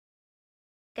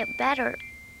get better,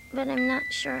 but I'm not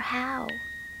sure how.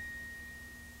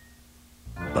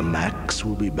 The MAXX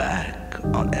will be back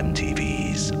on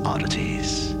MTV's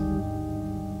Oddities.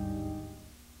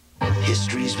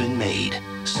 History's been made,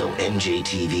 so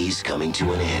MJTV's coming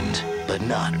to an end, but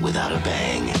not without a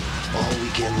bang. All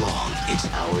weekend long, it's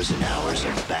hours and hours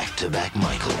of back-to-back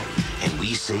Michael, and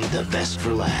we save the best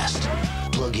for last.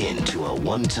 Plug in to a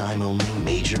one-time only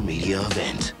major media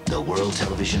event, the world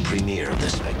television premiere of the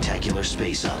spectacular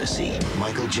Space Odyssey,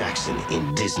 Michael Jackson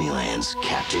in Disneyland's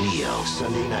Captain EO,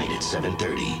 Sunday night at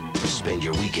 7:30. Spend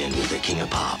your weekend with the King of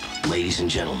Pop. Ladies and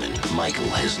gentlemen, Michael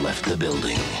has left the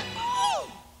building.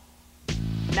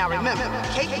 Now remember,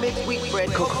 cake mix wheat bread,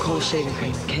 Coca-Cola shaving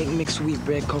cream. Cake mix wheat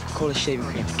bread, Coca-Cola shaving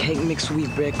cream. Cake mix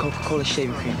wheat bread, Coca-Cola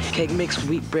shaving cream. Cake mix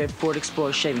wheat bread, Ford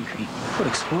Explorer shaving cream. Ford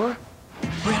Explorer?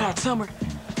 Red Hot Summer.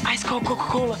 Ice cold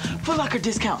Coca-Cola. Foot Locker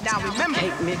discounts. Now remember,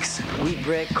 Cake mix wheat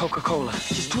bread, Coca-Cola.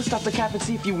 Just twist off the cap and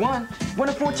see if you won. One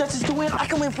of 4 chances to win, I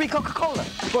can win free Coca-Cola.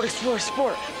 Ford Explorer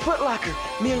Sport. Foot Locker.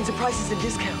 Millions of prices and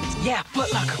discounts. Yeah,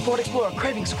 Foot Locker. Ford Explorer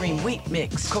Craving Scream Wheat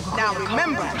Mix. Coca-Cola. Now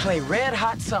remember, play Red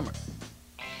Hot Summer.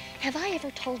 Have I ever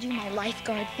told you my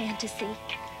lifeguard fantasy?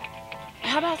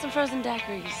 How about some frozen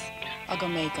daiquiris? I'll go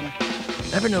make them.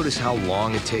 Ever notice how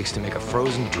long it takes to make a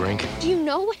frozen drink? Do you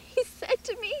know what he said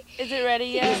to me? Is it ready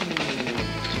yet?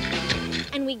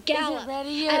 And we galloped. Is it ready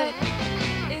yet?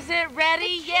 Is it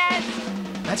ready yet?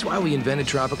 That's why we invented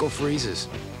tropical freezes.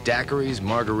 Daiquiris,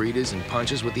 margaritas, and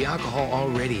punches with the alcohol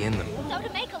already in them. So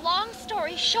to make a long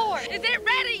story short... Is it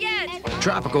ready yet?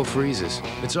 Tropical freezes.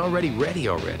 It's already ready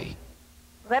already.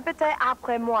 Répétez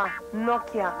après moi.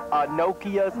 Nokia.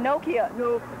 Nokia. Nokia.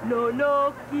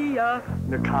 Nokia.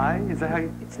 Nakai? Is that how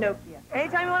you... It's Nokia.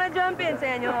 Anytime you want to jump in,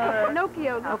 Daniel.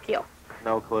 Nokia. Nokia.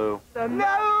 No clue. Nokia.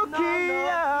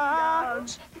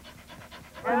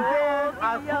 And then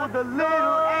I pulled the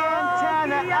little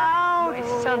antenna out. It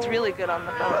sounds really good on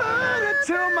the phone. Put it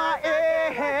to my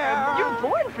ear. You're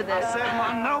born for this. I said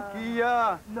my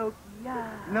Nokia.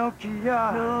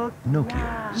 Nokia.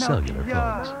 Nokia cellular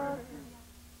phones.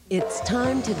 It's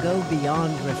time to go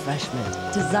beyond refreshment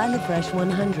to Xylofresh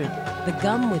 100, the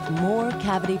gum with more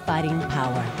cavity-fighting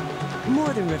power. More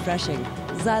than refreshing,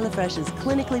 Xylofresh is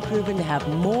clinically proven to have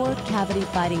more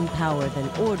cavity-fighting power than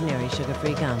ordinary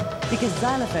sugar-free gum, because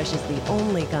Xylofresh is the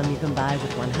only gum you can buy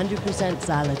with 100%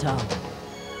 xylitol.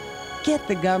 Get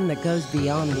the gum that goes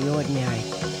beyond the ordinary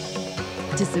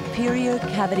to superior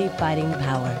cavity-fighting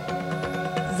power.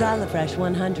 Xylofresh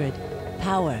 100,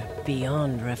 power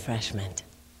beyond refreshment.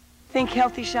 Think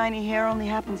healthy, shiny hair only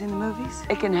happens in the movies?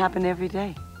 It can happen every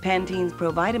day. Pantene's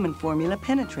Pro-Vitamin formula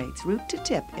penetrates root to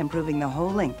tip, improving the whole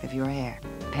length of your hair.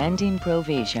 Pantene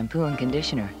Pro-V shampoo and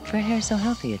conditioner for hair so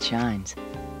healthy it shines.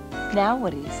 Now,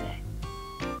 what do you say?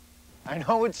 I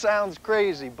know it sounds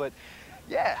crazy, but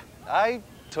yeah, I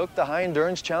took the high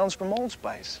endurance challenge from Old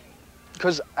Spice.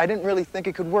 Because I didn't really think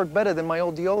it could work better than my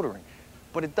old deodorant.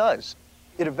 But it does.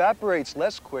 It evaporates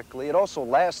less quickly, it also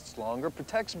lasts longer,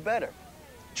 protects better.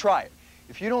 Try it.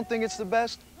 If you don't think it's the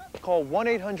best, call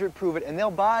 1-800-PROVE-IT and they'll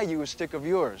buy you a stick of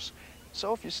yours.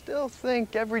 So if you still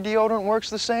think every deodorant works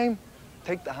the same,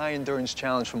 take the high endurance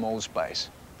challenge from Old Spice.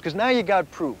 Because now you got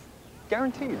proof.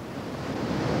 Guaranteed.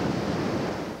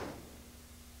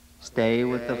 Stay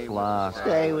with the flock.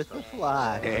 Stay with the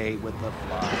flock. Stay with the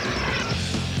flock.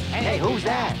 Hey, who's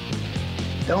that?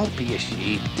 Don't be a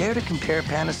sheep. Dare to compare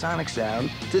Panasonic sound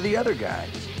to the other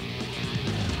guys.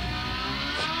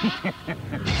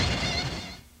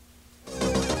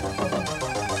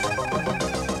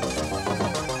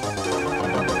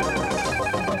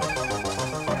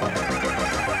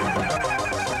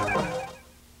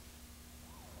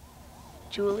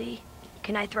 Julie,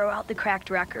 can I throw out the cracked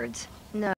records?